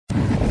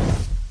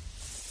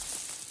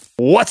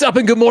What's up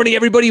and good morning,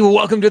 everybody.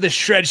 Welcome to the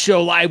Shred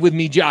Show live with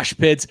me, Josh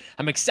Pitts.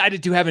 I'm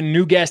excited to have a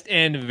new guest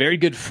and very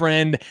good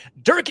friend,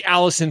 Derk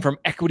Allison from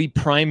Equity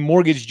Prime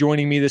Mortgage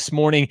joining me this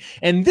morning.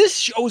 And this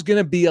show is going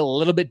to be a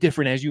little bit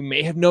different. As you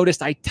may have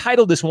noticed, I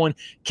titled this one,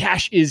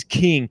 Cash is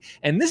King.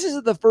 And this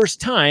is the first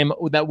time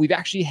that we've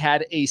actually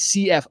had a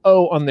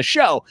CFO on the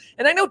show.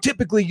 And I know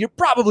typically you're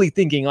probably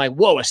thinking like,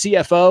 whoa, a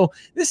CFO?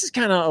 This is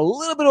kind of a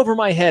little bit over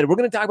my head. We're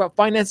going to talk about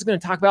finance. We're going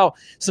to talk about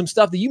some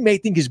stuff that you may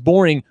think is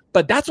boring.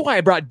 But that's why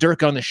I brought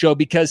Derk on the show,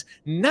 because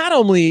not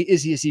only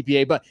is he a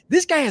CPA, but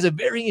this guy has a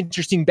very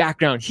interesting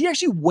background. He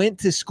actually went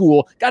to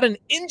school, got an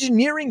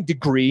engineering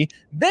degree,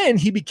 then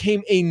he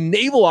became a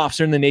naval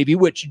officer in the Navy,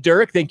 which,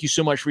 Derk, thank you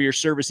so much for your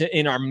service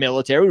in our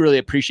military. We really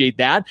appreciate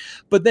that.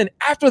 But then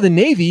after the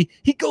Navy,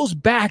 he goes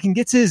back and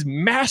gets his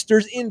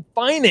master's in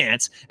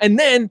finance, and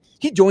then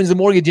he joins the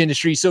mortgage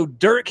industry. So,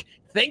 Derk,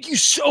 thank you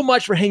so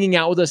much for hanging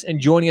out with us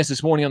and joining us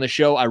this morning on the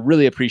show. I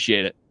really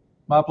appreciate it.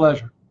 My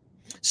pleasure.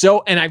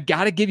 So, and I've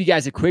got to give you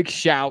guys a quick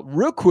shout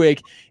real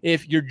quick.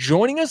 If you're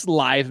joining us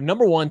live,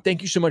 number one,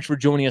 thank you so much for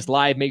joining us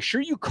live. Make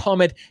sure you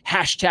comment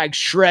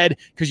 #shred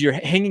because you're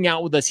hanging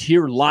out with us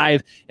here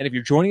live. And if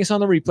you're joining us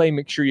on the replay,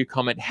 make sure you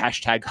comment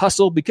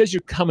 #hustle because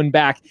you're coming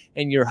back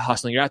and you're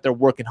hustling. You're out there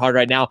working hard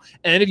right now.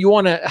 And if you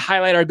want to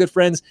highlight our good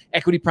friends,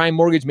 Equity Prime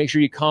Mortgage, make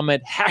sure you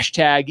comment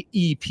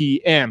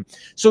 #EPM.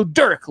 So,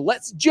 Derk,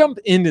 let's jump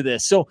into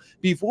this. So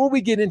before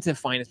we get into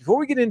finance, before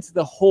we get into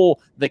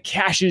the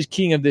cash is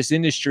king of this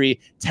industry,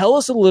 tell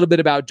us a little bit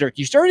about Derk.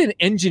 You started in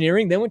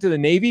engineering, then went to the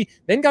Navy,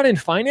 then got in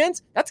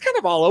finance. That's kind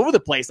of all over the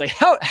place. Like,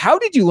 how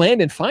did you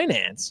land in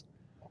finance?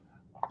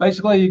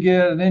 Basically, you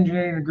get an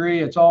engineering degree.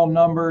 It's all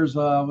numbers.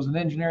 I was an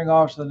engineering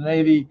officer in the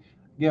Navy.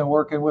 Again,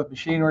 working with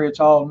machinery. It's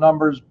all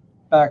numbers.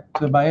 Back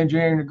to my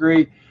engineering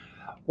degree.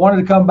 Wanted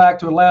to come back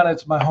to Atlanta.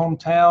 It's my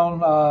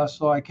hometown.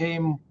 So I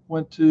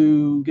went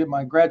to get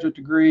my graduate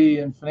degree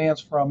in finance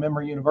from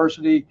Emory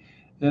University.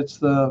 It's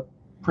the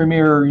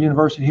premier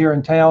university here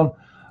in town.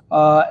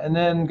 And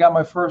then got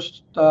my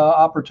first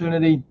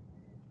opportunity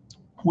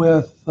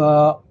with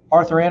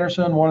Arthur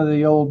Anderson, one of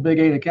the old Big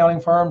 8 accounting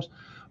firms.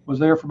 Was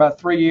there for about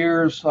 3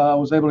 years.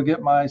 Was able to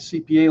get my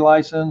CPA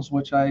license,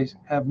 which I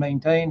have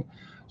maintained.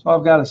 So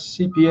I've got a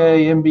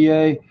CPA,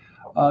 MBA.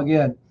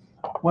 Again,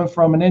 went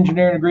from an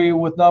engineering degree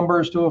with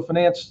numbers to a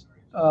finance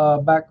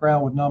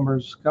background with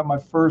numbers. Got my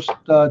first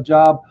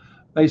job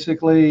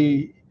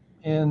basically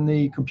in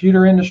the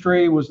computer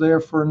industry. Was there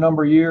for a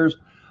number of years.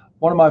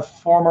 One of my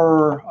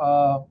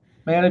former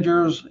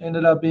managers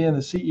ended up being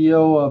the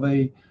CEO of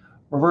a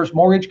reverse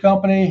mortgage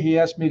company. He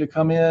asked me to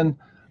come in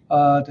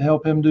to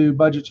help him do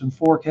budgets and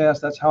forecasts.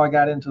 That's how I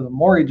got into the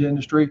mortgage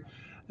industry.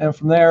 And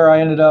from there,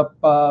 I ended up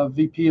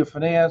VP of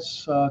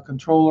Finance,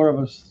 controller of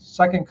a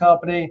second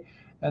company,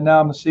 and now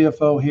I'm the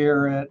CFO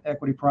here at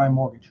Equity Prime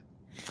Mortgage.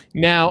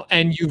 Now,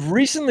 and you've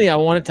recently, I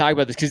want to talk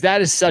about this because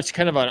that is such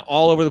kind of an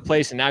all over the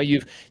place. And now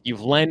you've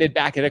landed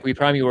back at Equity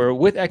Prime. You were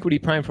with Equity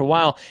Prime for a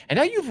while, and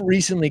now you've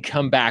recently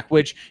come back,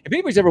 which if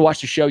anybody's ever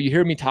watched the show, you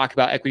hear me talk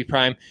about Equity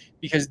Prime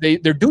because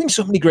they're doing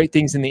so many great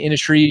things in the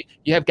industry.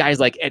 You have guys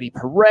like Eddie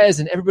Perez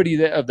and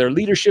everybody of their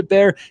leadership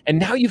there. And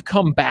now you've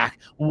come back.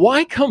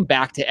 Why come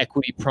back to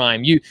Equity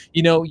Prime? You've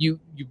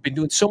been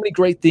doing so many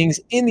great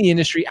things in the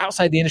industry,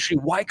 outside the industry.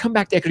 Why come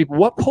back to Equity?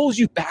 What pulls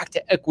you back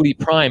to Equity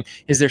Prime?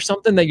 Is there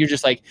something that you're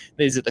just like,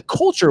 is it the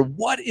culture?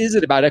 What is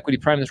it about Equity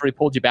Prime that's really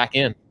pulled you back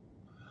in?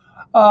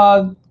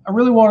 I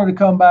really wanted to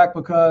come back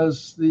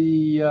because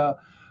the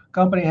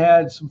company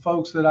had some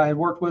folks that I had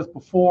worked with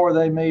before.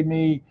 They made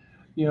me,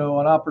 an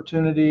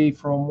opportunity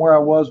from where I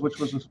was, which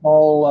was a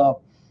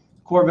small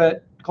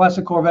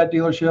classic Corvette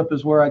dealership,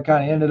 is where I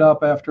kind of ended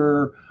up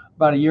after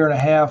about a year and a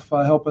half,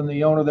 helping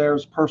the owner there,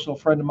 was a personal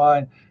friend of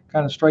mine,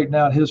 kind of straighten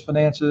out his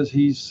finances.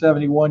 He's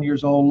 71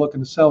 years old,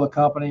 looking to sell the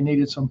company,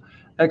 needed some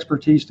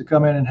expertise to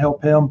come in and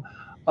help him.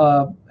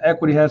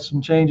 Equity had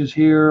some changes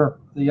here.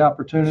 The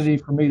opportunity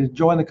for me to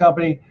join the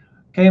company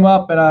came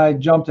up, and I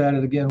jumped at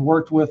it again.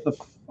 Worked with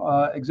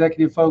the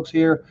executive folks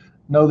here,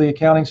 know the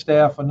accounting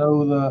staff, I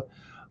know the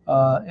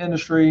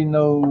industry,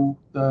 know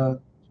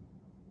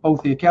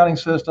both the accounting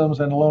systems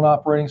and the loan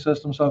operating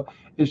system. So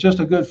it's just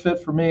a good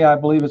fit for me. I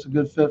believe it's a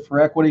good fit for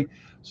Equity.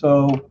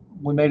 So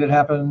we made it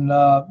happen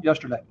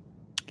yesterday.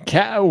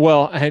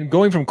 Well, and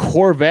going from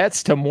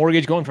Corvettes to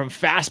mortgage, going from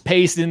fast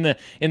paced in the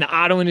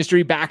auto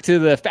industry back to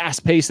the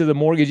fast pace of the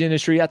mortgage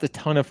industry, that's a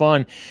ton of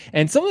fun.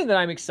 And something that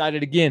I'm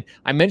excited, again,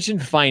 I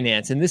mentioned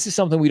finance, and this is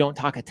something we don't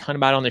talk a ton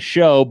about on the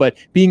show, but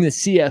being the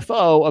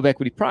CFO of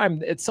Equity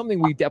Prime, it's something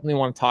we definitely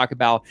want to talk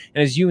about.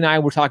 And as you and I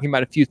were talking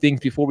about a few things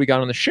before we got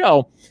on the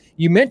show,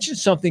 you mentioned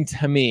something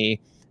to me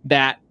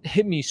that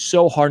hit me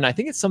so hard. And I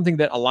think it's something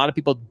that a lot of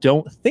people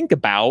don't think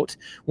about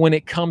when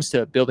it comes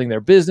to building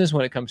their business,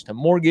 when it comes to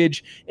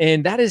mortgage,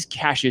 and that is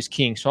cash is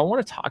king. So I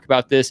want to talk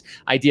about this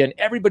idea, and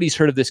everybody's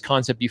heard of this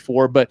concept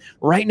before, but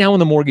right now in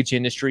the mortgage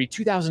industry,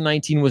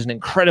 2019 was an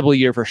incredible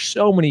year for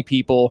so many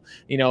people.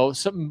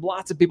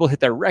 Lots of people hit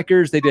their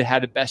records. They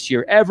had the best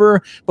year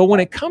ever. But when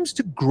it comes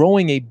to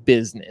growing a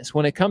business,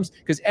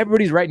 because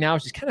everybody's right now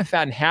is just kind of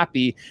fat and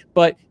happy,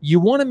 but you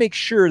want to make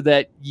sure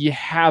that you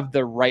have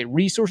the right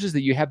resources,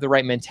 that you have the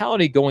right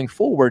mentality going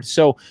forward.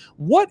 So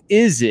what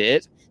is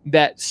it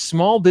that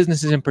small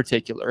businesses in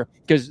particular,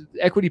 because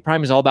Equity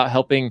Prime is all about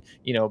helping,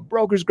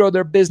 brokers grow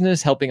their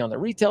business, helping on the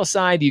retail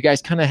side. You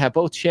guys kind of have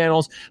both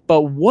channels,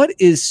 but what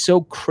is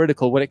so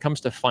critical when it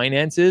comes to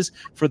finances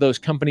for those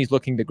companies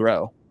looking to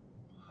grow?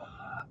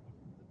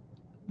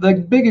 The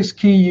biggest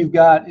key you've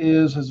got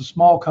is, as a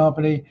small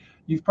company,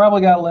 you've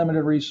probably got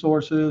limited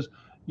resources.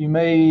 You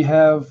may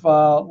have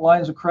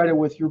lines of credit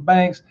with your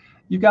banks.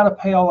 You've got to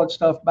pay all that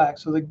stuff back.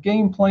 So the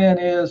game plan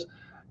is,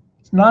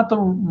 it's not the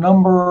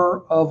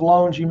number of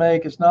loans you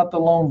make. It's not the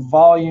loan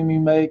volume you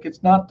make.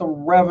 It's not the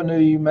revenue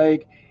you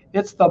make.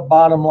 It's the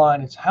bottom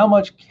line. It's how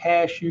much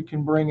cash you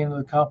can bring into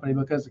the company,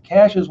 because the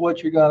cash is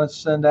what you're going to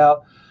send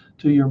out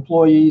to your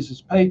employees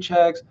as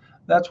paychecks.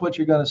 That's what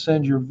you're going to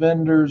send your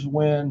vendors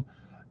when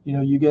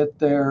you get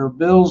their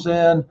bills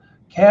in.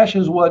 Cash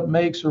is what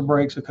makes or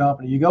breaks a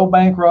company. You go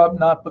bankrupt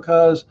not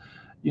because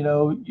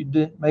you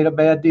made a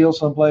bad deal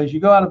someplace.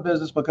 You go out of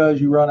business because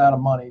you run out of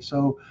money.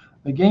 So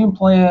the game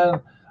plan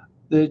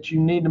that you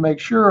need to make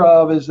sure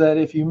of is that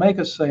if you make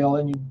a sale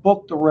and you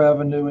book the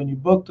revenue and you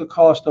book the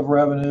cost of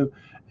revenue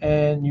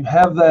and you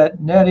have that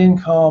net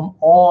income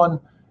on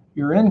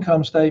your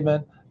income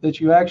statement, that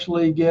you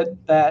actually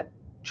get that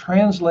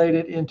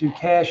translated into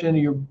cash into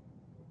your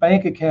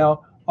bank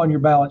account on your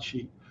balance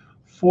sheet.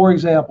 For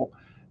example,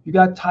 you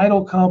got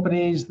title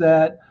companies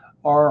that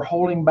are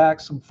holding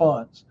back some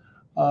funds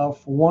for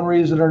one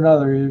reason or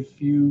another.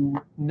 If you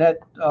net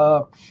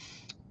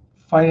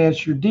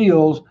finance your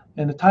deals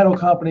and the title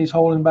company's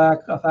holding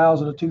back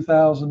 $1,000 to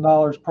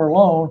 $2,000 per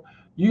loan,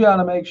 you got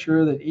to make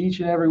sure that each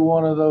and every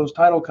one of those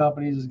title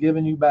companies is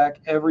giving you back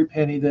every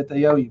penny that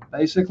they owe you.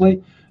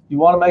 Basically, you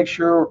want to make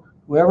sure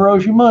whoever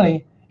owes you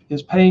money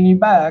is paying you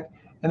back,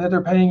 and that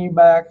they're paying you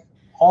back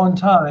on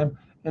time,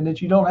 and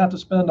that you don't have to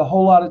spend a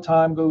whole lot of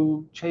time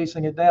go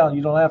chasing it down.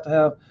 You don't have to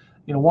have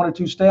one or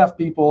two staff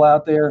people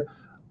out there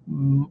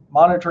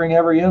monitoring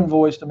every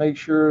invoice to make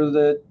sure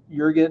that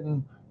you're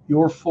getting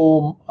your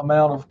full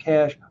amount of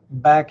cash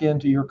back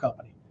into your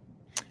company.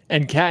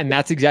 And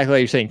that's exactly what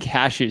you're saying.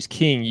 Cash is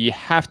king. You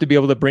have to be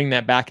able to bring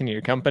that back into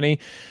your company.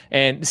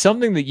 And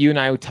something that you and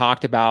I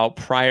talked about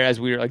prior, as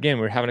we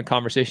were having a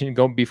conversation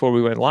before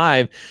we went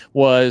live,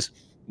 was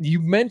you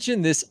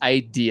mentioned this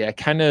idea,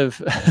 kind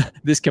of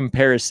this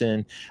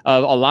comparison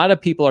of a lot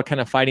of people are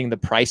kind of fighting the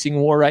pricing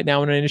war right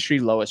now in our industry,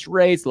 lowest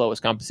rates,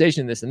 lowest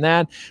compensation, this and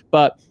that.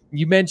 But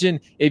you mentioned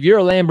if you're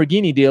a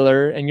Lamborghini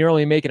dealer and you're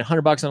only making $100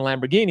 on a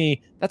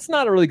Lamborghini, that's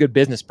not a really good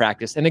business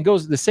practice. And it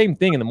goes the same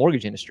thing in the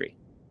mortgage industry.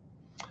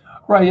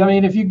 Right. I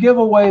mean, if you give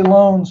away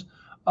loans,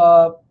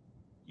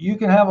 you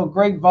can have a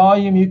great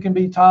volume. You can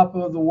be top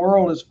of the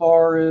world as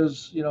far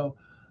as,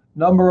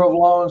 number of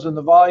loans and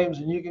the volumes,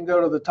 and you can go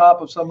to the top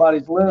of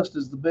somebody's list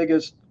as the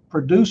biggest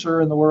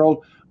producer in the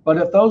world. But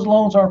if those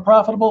loans aren't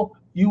profitable,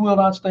 you will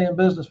not stay in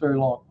business very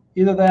long.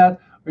 Either that,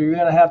 or you're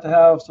going to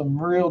have some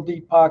real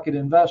deep pocket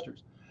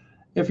investors.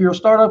 If you're a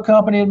startup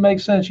company, it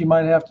makes sense. You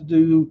might have to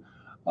do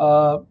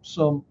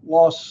some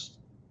loss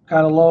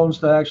kind of loans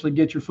to actually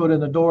get your foot in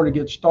the door to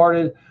get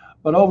started.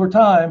 But over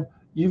time,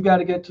 you've got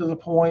to get to the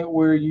point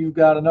where you've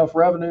got enough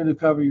revenue to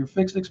cover your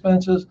fixed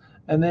expenses,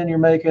 and then you're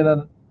making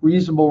a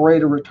reasonable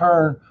rate of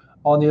return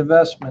on the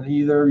investment,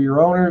 either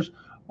your owners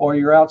or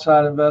your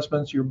outside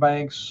investments, your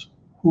banks,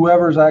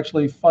 whoever's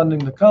actually funding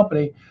the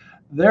company.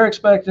 They're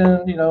expecting,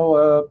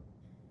 a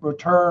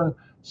return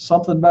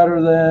something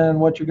better than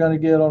what you're going to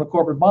get on a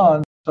corporate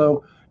bond.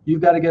 So you've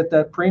got to get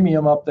that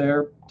premium up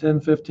there, 10,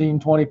 15,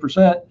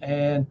 20%.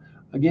 And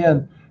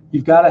again,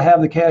 you've got to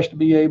have the cash to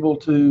be able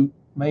to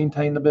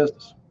maintain the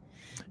business.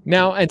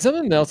 Now, and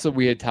something else that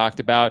we had talked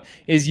about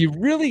is you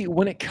really,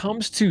 when it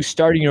comes to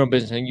starting your own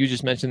business, and you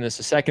just mentioned this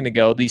a second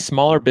ago, these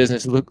smaller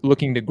businesses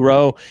looking to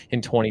grow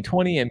in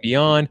 2020 and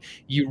beyond,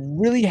 you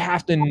really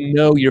have to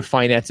know your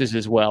finances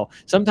as well.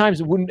 Sometimes,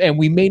 and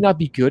we may not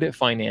be good at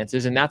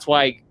finances, and that's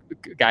why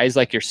guys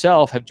like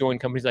yourself have joined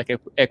companies like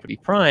Equity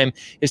Prime,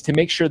 is to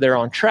make sure they're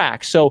on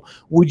track. So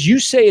would you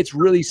say it's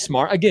really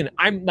smart? Again,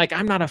 I'm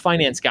not a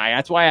finance guy.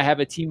 That's why I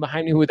have a team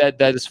behind me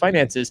that is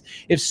finances.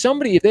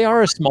 If they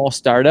are a small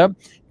startup,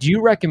 do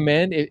you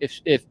recommend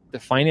if the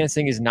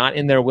financing is not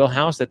in their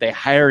wheelhouse that they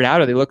hire it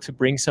out, or they look to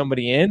bring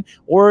somebody in?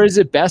 Or is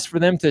it best for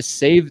them to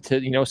save,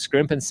 to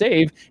scrimp and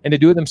save, and to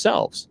do it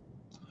themselves?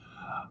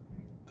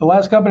 The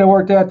last company I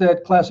worked at,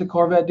 that classic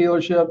Corvette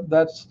dealership,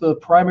 that's the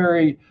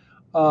primary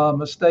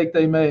mistake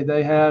they made.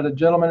 They had a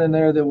gentleman in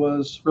there that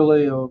was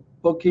really a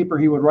bookkeeper.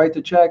 He would write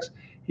the checks.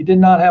 He did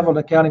not have an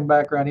accounting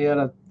background. He had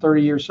a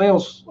 30-year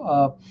sales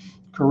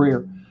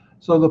career.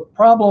 So the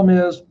problem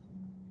is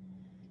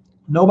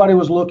nobody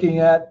was looking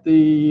at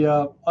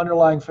the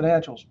underlying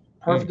financials.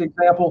 Perfect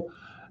example,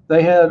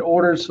 they had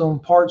ordered some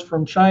parts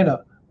from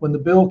China. When the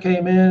bill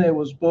came in, it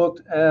was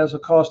booked as a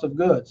cost of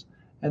goods.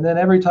 And then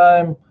every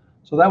time,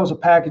 so that was a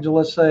package of,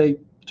 let's say,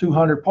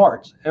 200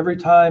 parts. Every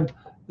time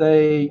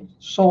they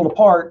sold a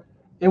part,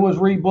 it was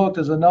rebooked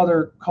as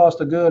another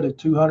cost of good at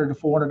 $200 to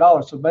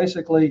 $400. So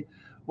basically,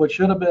 what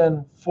should have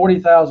been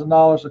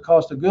 $40,000 of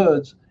cost of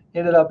goods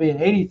ended up being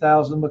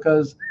 $80,000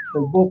 because they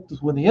booked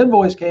when the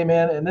invoice came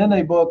in, and then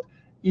they booked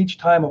each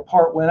time a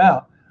part went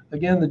out.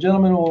 Again, the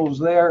gentleman who was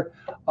there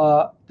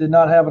did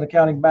not have an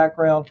accounting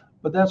background,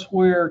 but that's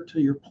where, to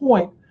your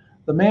point,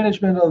 the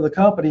management of the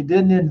company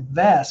didn't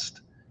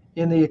invest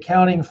in the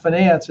accounting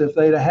finance. If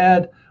they'd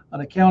had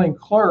an accounting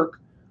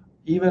clerk,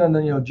 even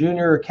a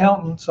junior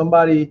accountant,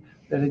 somebody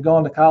that had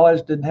gone to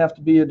college, didn't have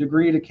to be a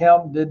degreed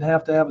accountant, didn't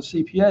have to have a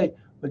CPA,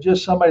 but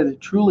just somebody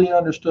that truly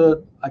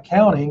understood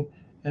accounting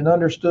and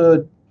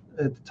understood,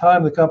 at the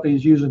time the company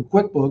is using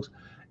QuickBooks,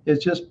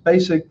 it's just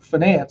basic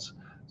finance,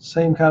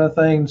 same kind of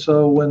thing.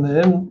 So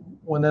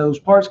when those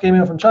parts came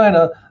in from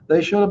China,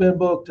 they should have been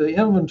booked to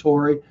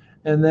inventory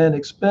and then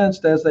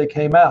expensed as they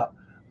came out.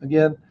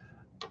 Again,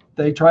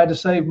 they tried to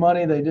save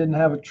money. They didn't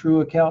have a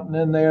true accountant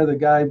in there. The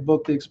guy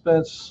booked the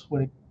expense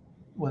when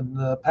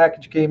the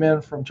package came in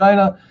from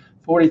China,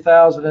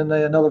 $40,000, and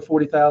then another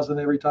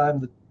 $40,000 every time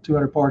the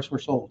 200 parts were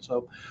sold.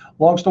 So,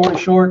 long story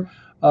short,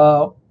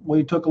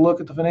 we took a look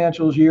at the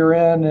financials year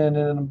end, and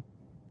in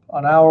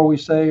an hour we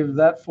saved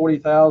that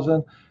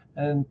 $40,000.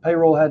 And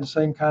payroll had the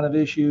same kind of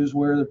issues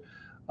where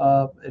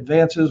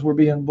advances were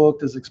being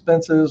booked as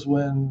expenses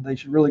when they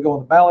should really go on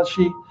the balance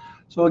sheet.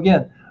 So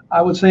again,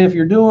 I would say if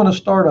you're doing a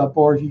startup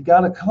or if you've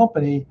got a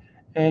company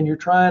and you're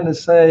trying to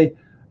say,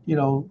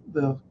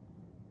 the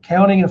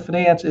accounting and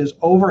finance is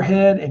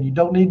overhead and you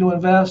don't need to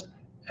invest,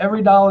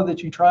 every dollar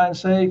that you try and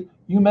save,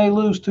 you may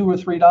lose $2 or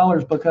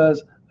 $3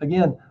 because,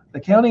 again,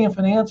 accounting and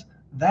finance,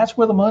 that's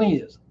where the money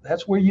is.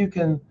 That's where you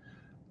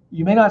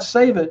may not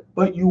save it,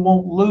 but you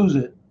won't lose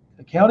it.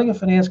 Accounting and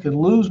finance can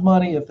lose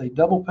money if they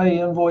double pay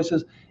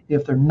invoices,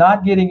 if they're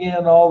not getting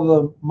in all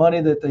the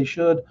money that they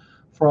should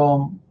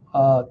from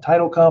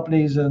title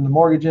companies and the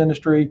mortgage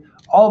industry.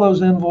 All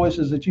those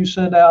invoices that you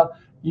send out,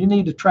 you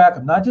need to track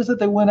them. Not just that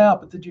they went out,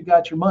 but that you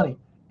got your money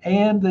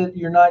and that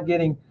you're not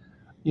getting,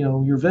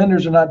 your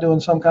vendors are not doing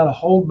some kind of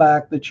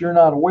holdback that you're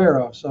not aware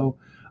of. So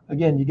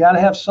again, you got to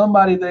have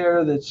somebody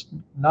there that's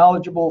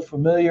knowledgeable,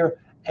 familiar,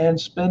 and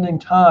spending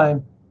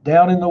time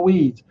down in the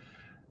weeds.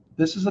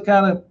 This is the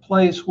kind of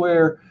place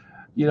where,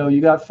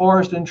 you got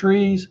forest and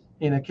trees.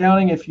 In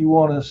accounting, if you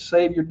want to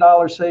save your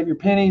dollars, save your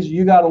pennies,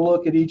 you got to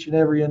look at each and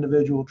every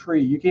individual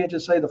tree. You can't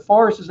just say the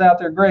forest is out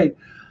there great.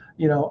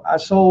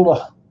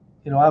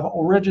 I've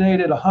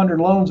originated 100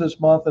 loans this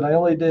month and I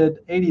only did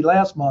 80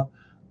 last month.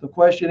 The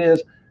question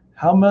is,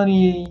 how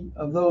many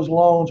of those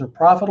loans are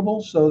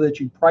profitable so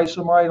that you price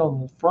them right on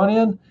the front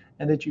end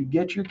and that you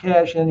get your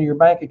cash into your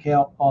bank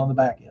account on the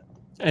back end?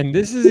 And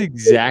this is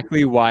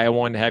exactly why I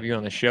wanted to have you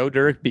on the show,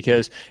 Derk,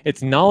 because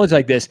it's knowledge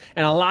like this.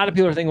 And a lot of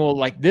people are thinking, well,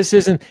 like,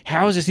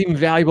 how is this even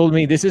valuable to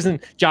me? This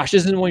isn't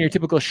one of your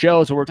typical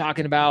shows where we're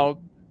talking about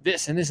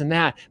this and this and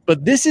that.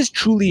 But this is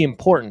truly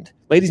important.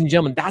 Ladies and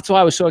gentlemen, that's why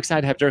I was so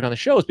excited to have Derk on the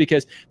show, is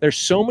because there's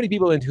so many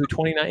people in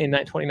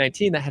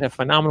 2019 that had a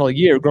phenomenal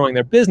year growing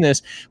their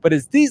business. But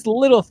it's these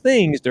little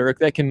things, Derk,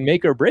 that can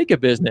make or break a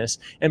business.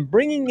 And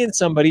bringing in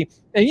somebody,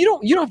 and you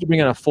don't have to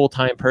bring on a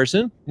full-time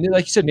person.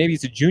 Like you said, maybe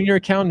it's a junior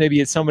accountant,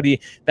 maybe it's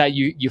somebody that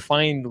you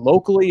find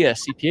locally, a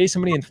CPA,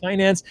 somebody in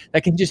finance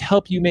that can just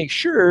help you make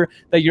sure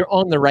that you're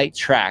on the right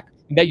track,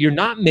 that you're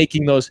not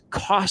making those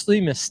costly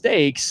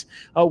mistakes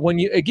when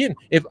you, again,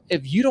 if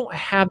you don't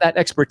have that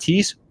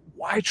expertise,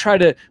 why try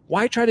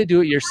to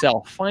do it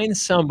yourself? Find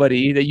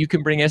somebody that you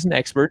can bring as an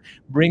expert,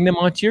 bring them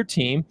onto your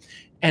team,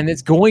 and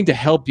it's going to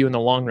help you in the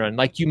long run.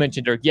 Like you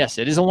mentioned, Derk, yes,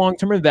 it is a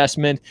long-term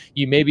investment.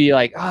 You may be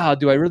like,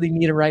 do I really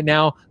need it right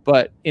now?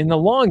 But in the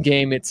long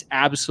game, it's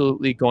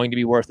absolutely going to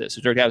be worth it.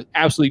 So Derk, that was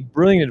absolutely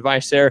brilliant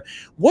advice there.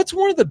 What's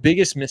one of the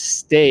biggest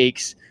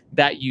mistakes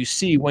that you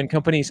see when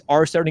companies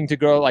are starting to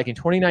grow? Like in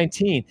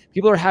 2019,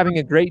 people are having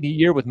a great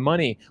year with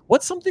money.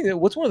 What's one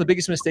of the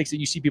biggest mistakes that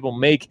you see people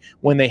make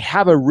when they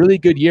have a really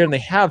good year and they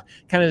have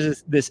kind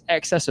of this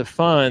excess of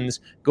funds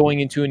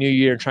going into a new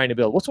year and trying to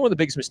build? What's one of the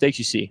biggest mistakes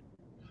you see?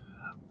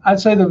 I'd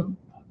say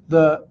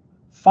the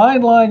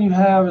fine line you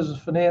have as a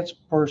finance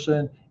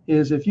person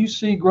is if you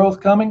see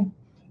growth coming,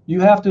 you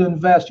have to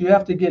invest. You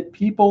have to get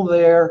people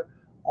there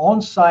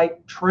on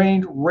site,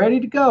 trained,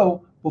 ready to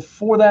go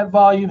before that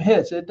volume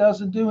hits. It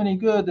doesn't do any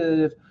good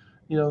that if,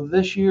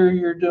 this year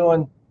you're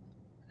doing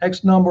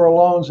X number of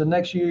loans and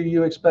next year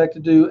you expect to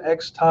do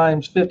X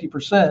times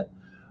 50%.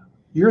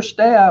 Your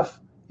staff,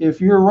 if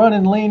you're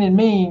running lean and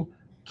mean,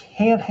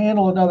 can't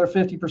handle another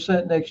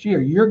 50% next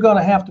year. You're going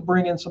to have to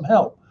bring in some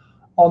help.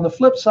 On the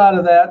flip side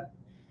of that,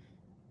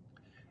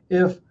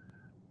 if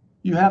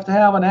you have to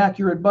have an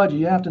accurate budget,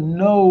 you have to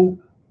know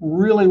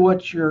really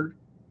what you're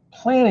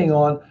planning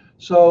on.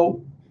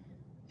 So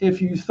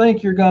if you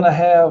think you're going to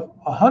have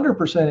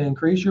 100%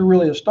 increase, you're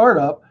really a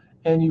startup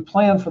and you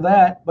plan for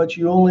that, but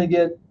you only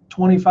get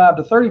 25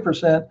 to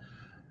 30%,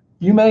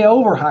 you may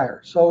overhire.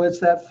 So it's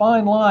that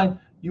fine line.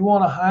 You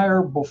want to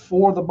hire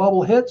before the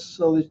bubble hits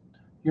so that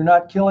you're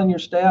not killing your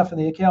staff and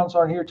the accountants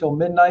aren't here till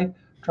midnight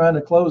trying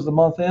to close the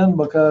month in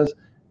because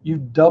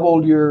you've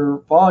doubled your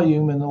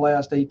volume in the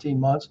last 18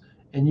 months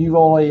and you've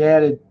only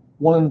added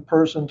one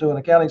person to an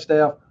accounting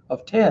staff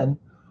of 10.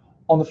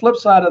 On the flip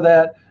side of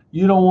that,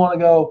 you don't want to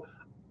go,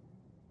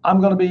 I'm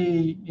going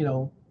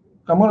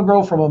to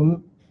grow from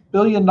 $1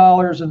 billion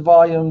in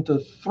volume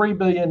to $3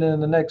 billion in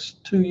the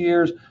next 2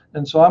 years.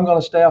 And so I'm going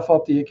to staff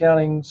up the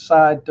accounting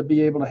side to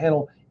be able to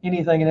handle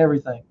anything and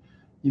everything.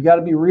 You got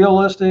to be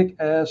realistic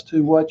as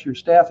to what your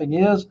staffing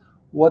is,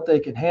 what they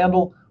can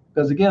handle.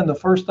 Because again, the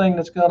first thing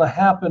that's going to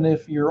happen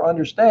if you're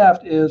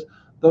understaffed is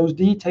those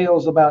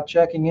details about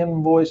checking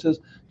invoices,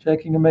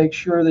 checking to make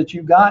sure that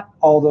you got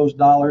all those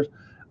dollars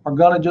are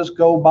going to just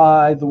go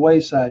by the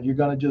wayside. You're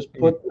going to just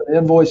put the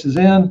invoices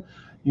in.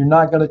 You're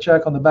not going to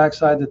check on the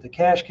backside that the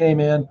cash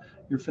came in.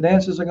 Your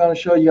finances are going to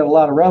show you got a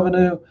lot of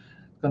revenue,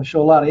 going to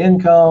show a lot of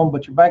income,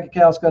 but your bank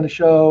account's going to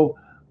show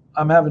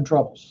I'm having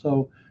trouble.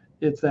 So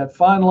it's that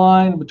fine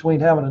line between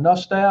having enough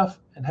staff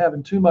and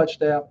having too much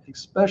staff,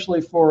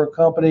 especially for a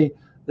company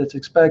that's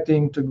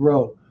expecting to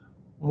grow.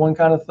 One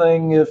kind of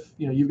thing, if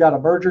you've got a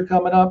merger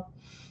coming up,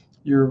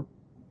 you're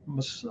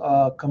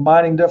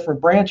combining different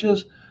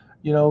branches.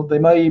 They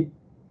may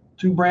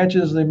two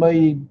branches, they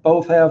may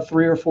both have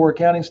 3 or 4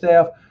 accounting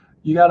staff.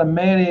 You got to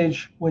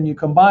manage when you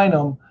combine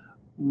them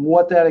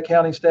what that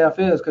accounting staff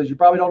is, because you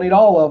probably don't need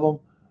all of them,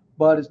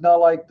 but it's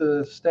not like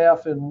the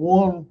staff in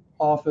one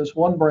office,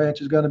 one branch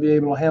is going to be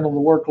able to handle the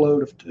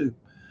workload of 2.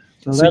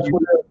 So that's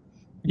what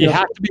you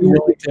have to be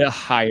willing to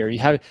hire.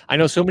 I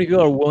know so many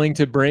people are willing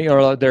to bring,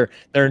 or they're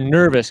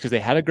nervous because they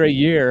had a great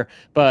year.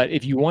 But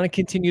if you want to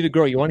continue to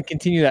grow, you want to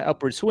continue that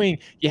upward swing,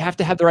 you have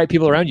to have the right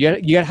people around you.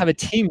 You got to have a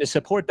team to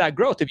support that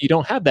growth. If you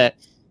don't have that,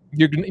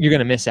 you're going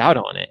to miss out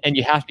on it. And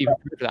you have to be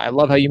prepared for that. I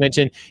love how you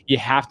mentioned you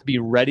have to be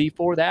ready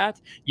for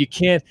that. You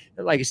can't,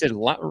 like I said,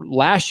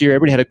 last year,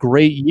 everybody had a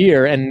great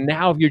year. And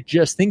now if you're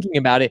just thinking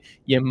about it,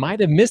 you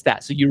might have missed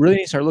that. So you really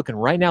need to start looking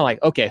right now,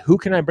 like, okay, who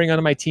can I bring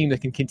onto my team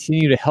that can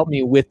continue to help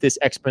me with this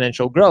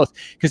exponential growth?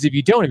 Because if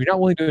you're not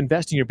willing to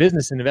invest in your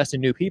business and invest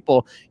in new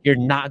people, you're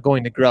not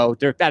going to grow.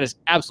 Derk, that is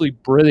absolutely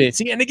brilliant.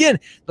 See, and again,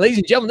 ladies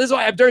and gentlemen, this is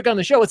why I have Derk on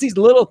the show. It's these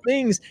little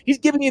things. He's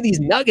giving you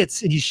these nuggets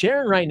he's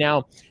sharing right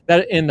now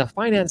that in the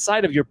finance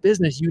side of your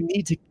business, you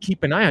need to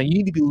keep an eye on. You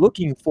need to be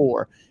looking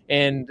for.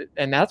 And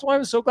that's why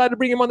I'm so glad to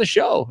bring him on the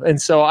show. And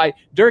so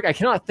Derk, I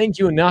cannot thank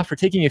you enough for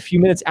taking a few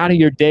minutes out of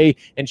your day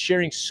and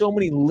sharing so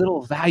many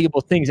little valuable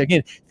things.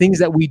 Again, things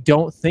that we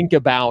don't think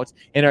about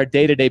in our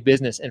day-to-day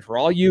business. And for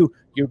all you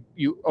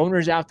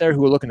owners out there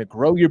who are looking to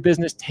grow your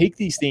business, take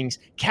these things.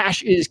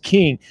 Cash is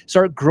king.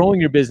 Start growing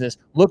your business.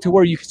 Look to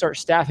where you can start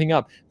staffing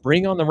up.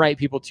 Bring on the right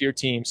people to your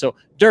team. So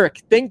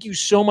Derk, thank you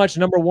so much,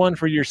 number 1,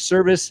 for your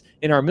service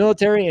in our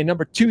military. And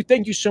number 2,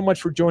 thank you so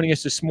much for joining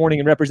us this morning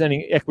and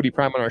representing Equity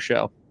Prime on our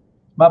show.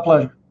 My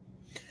pleasure.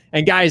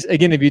 And guys,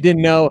 again, if you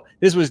didn't know,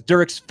 this was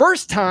Derk's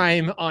first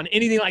time on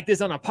anything like this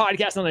on a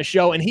podcast, on a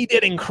show, and he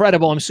did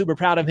incredible. I'm super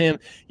proud of him.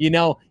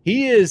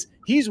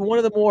 He's one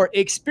of the more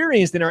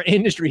experienced in our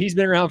industry. He's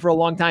been around for a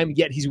long time,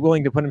 yet he's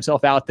willing to put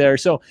himself out there.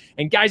 So,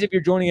 and guys, if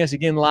you're joining us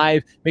again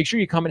live, make sure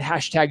you comment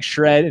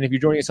 #shred. And if you're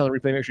joining us on the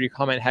replay, make sure you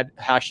comment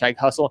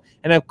 #hustle.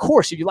 And of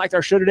course, if you liked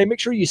our show today, make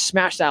sure you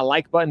smash that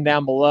like button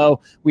down below.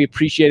 We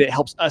appreciate it. It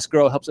helps us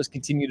grow. It helps us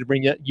continue to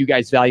bring you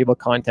guys valuable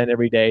content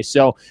every day.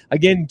 So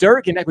again,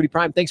 Derk and Equity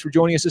Prime, thanks for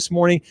joining us this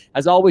morning.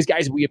 As always,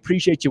 guys, we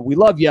appreciate you. We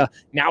love you.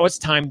 Now it's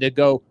time to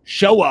go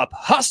show up,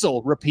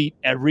 hustle, repeat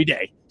every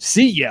day.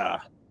 See ya.